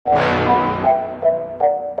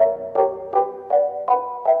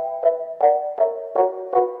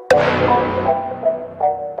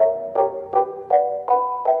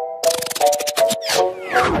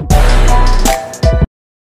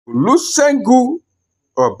Olusegun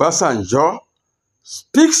Obasanjo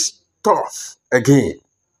speaks tough again,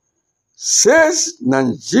 says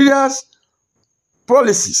Nigeria's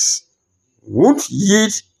policies won't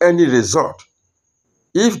yield any result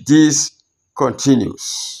if this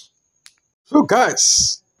continues. So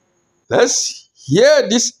guys, let's hear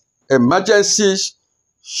this emergency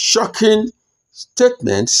shocking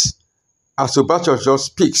statements as Obasanjo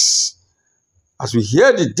speaks, as we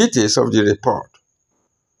hear the details of the report.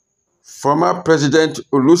 Former President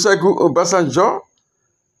Olusegun Obasanjo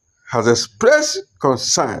has expressed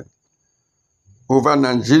concern over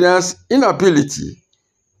Nigeria's inability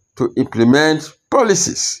to implement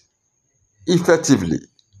policies effectively,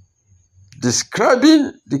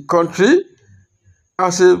 describing the country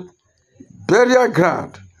as a burial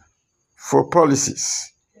ground for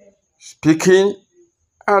policies. Speaking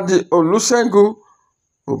at the Olusegun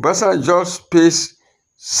Obasanjo Space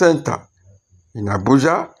Center in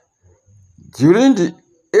Abuja during the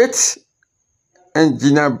 8th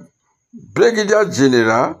Engineer Brigadier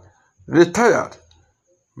General retired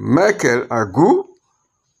Michael Agu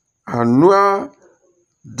annual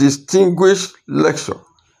distinguished lecture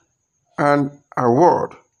and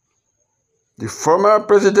award, the former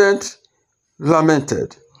president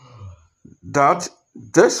lamented that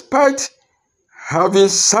despite having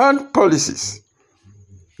sound policies,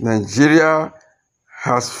 Nigeria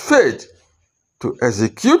has failed to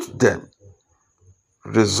execute them,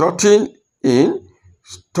 resulting in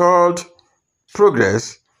stalled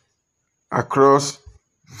progress across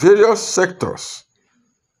various sectors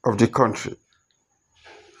of the country.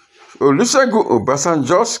 Olusegun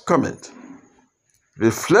Obasanjo's comment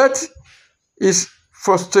reflects his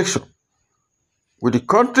frustration with the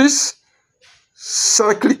country's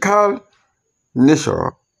cyclical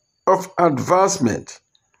nature of advancement,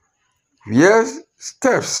 where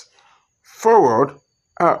steps forward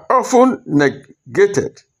are often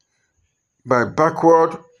negated by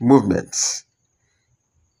backward movements.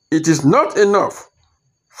 It is not enough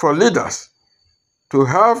for leaders to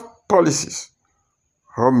have policies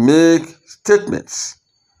or make statements,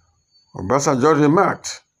 Obasanjo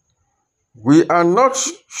remarked. We are not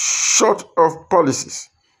short of policies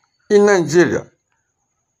in Nigeria.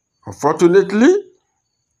 Unfortunately,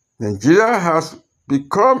 Nigeria has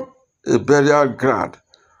become a burial ground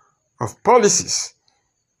of policies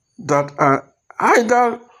that are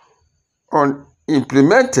either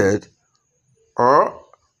unimplemented or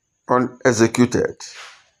unexecuted.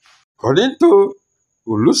 According to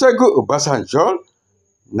Olusegun Obasanjo,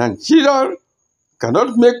 Nigeria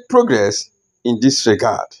cannot make progress in this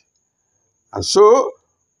regard. And so,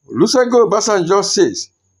 Olusegun Obasanjo says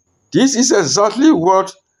this is exactly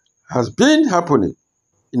what has been happening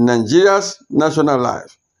in Nigeria's national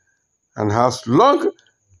life, and as long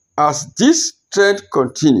as this trend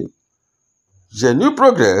continues, genuine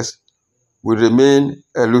progress will remain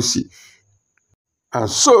elusive. And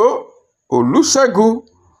so, Olusegun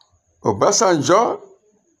Obasanjo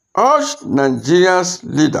urged Nigeria's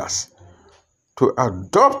leaders to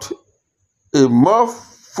adopt a more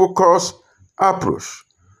focused approach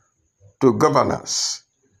to governance,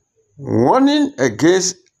 warning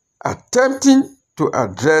against attempting to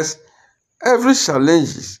address every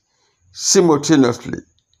challenge simultaneously.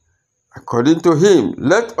 According to him,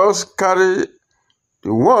 let us carry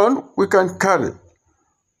the one we can carry.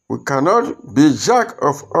 We cannot be jack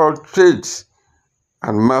of all trades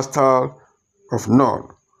and master of none,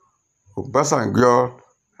 Obasanjo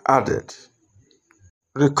added.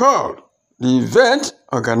 Recall the event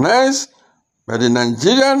organized by the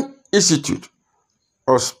Nigerian Institute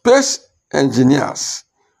of Space Engineers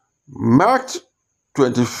marked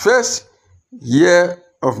 21st year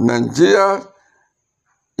of Nigeria's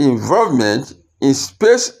involvement in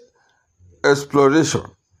space exploration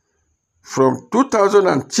from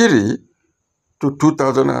 2003 to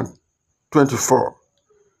 2024.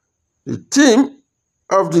 The theme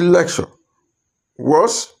of the lecture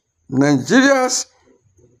was Nigeria's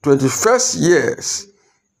 21st years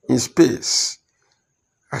in space,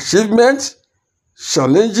 achievements,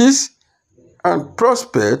 challenges, and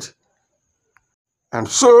prospects. And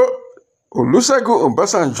so, Olusegun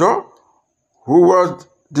Obasanjo, who was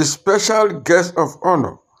the special guest of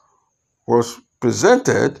honor, was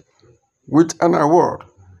presented with an award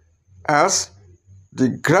as the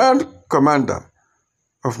Grand Commander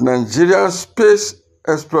of Nigerian space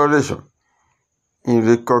exploration in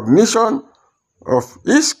recognition of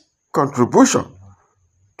his contribution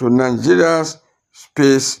to Nigeria's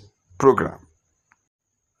space program.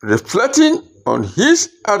 Reflecting on his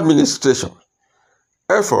administration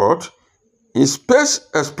effort in space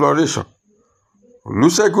exploration,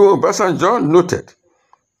 Olusegun Obasanjo noted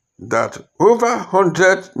that over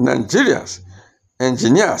 100 Nigerian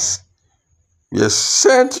engineers were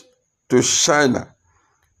sent to China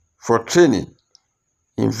for training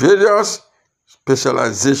in various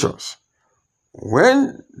specializations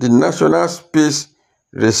when the National Space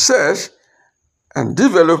Research and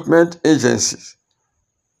Development Agency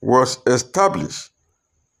was established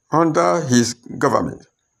under his government.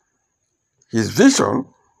 His vision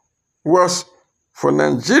was for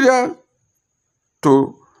Nigeria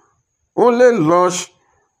to only launch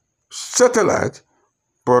satellites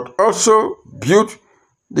but also build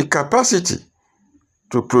the capacity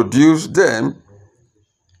to produce them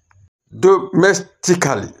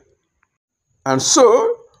domestically. And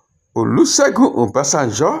so, Olusegun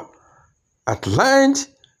Obasanjo outlined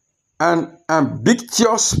an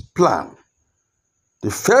ambitious plan.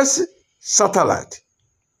 The first satellite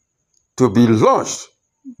to be launched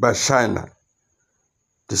by China,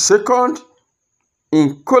 the second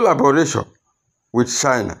in collaboration with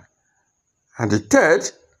China, and the third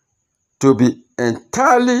to be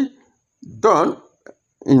entirely done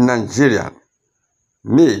in Nigeria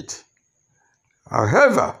made.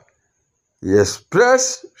 However, he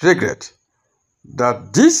expressed regret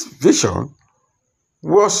that this vision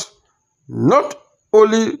was not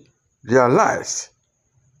only realized.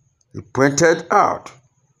 He pointed out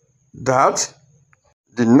that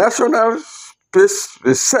the National Space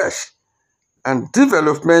Research and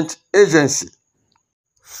Development Agency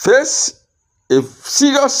faced a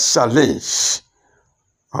serious challenge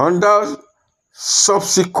under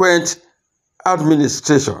subsequent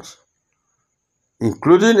administrations,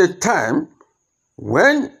 including a time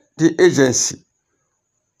when the agency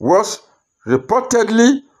was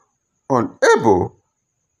reportedly unable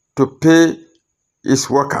to pay its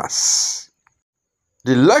workers.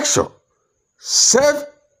 The lecture served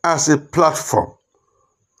as a platform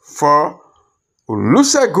for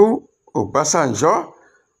Olusegun Obasanjo,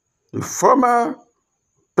 the former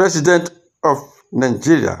president of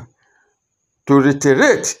Nigeria, to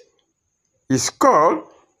reiterate his call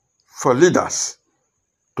for leaders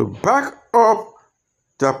to back up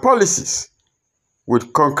their policies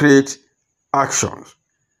with concrete actions.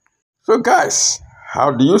 So guys,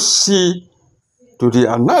 how do you see to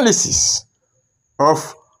the analysis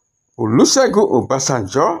of Olusegun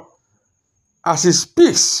Obasanjo as he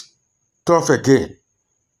speaks tough again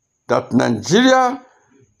that Nigeria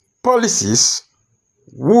policies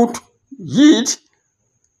would yield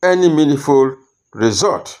any meaningful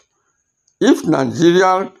result if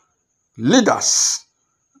Nigerian leaders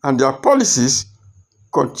and their policies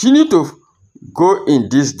continue to go in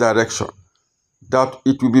this direction, that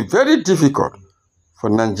it will be very difficult for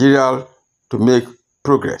Nigeria to make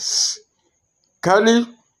progress. Kindly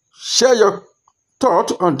share your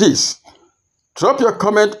thought on this. Drop your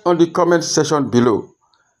comment on the comment section below.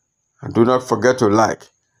 And do not forget to like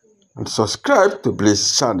and subscribe to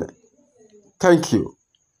Blaze channel. Thank you.